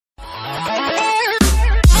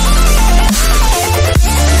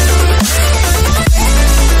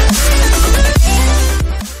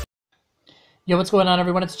Yo, what's going on,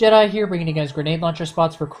 everyone? It's Jedi here, bringing you guys grenade launcher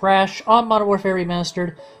spots for Crash on Modern Warfare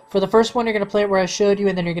Remastered. For the first one, you're going to play it where I showed you,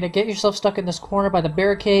 and then you're going to get yourself stuck in this corner by the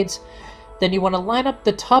barricades. Then you want to line up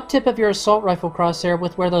the top tip of your assault rifle crosshair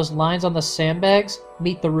with where those lines on the sandbags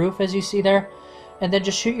meet the roof, as you see there. And then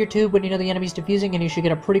just shoot your tube when you know the enemy's defusing, and you should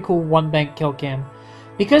get a pretty cool one-bank kill cam.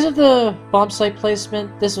 Because of the bomb site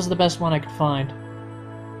placement, this was the best one I could find.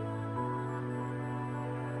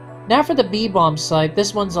 Now for the B bomb site,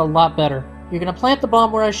 this one's a lot better. You're going to plant the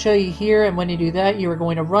bomb where I show you here, and when you do that, you are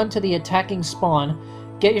going to run to the attacking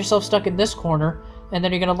spawn, get yourself stuck in this corner, and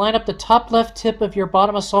then you're going to line up the top left tip of your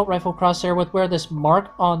bottom assault rifle crosshair with where this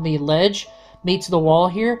mark on the ledge meets the wall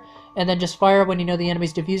here, and then just fire when you know the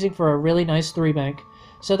enemy's defusing for a really nice 3-bank.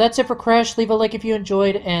 So that's it for Crash. Leave a like if you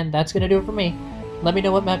enjoyed, and that's going to do it for me. Let me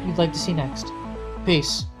know what map you'd like to see next.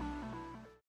 Peace.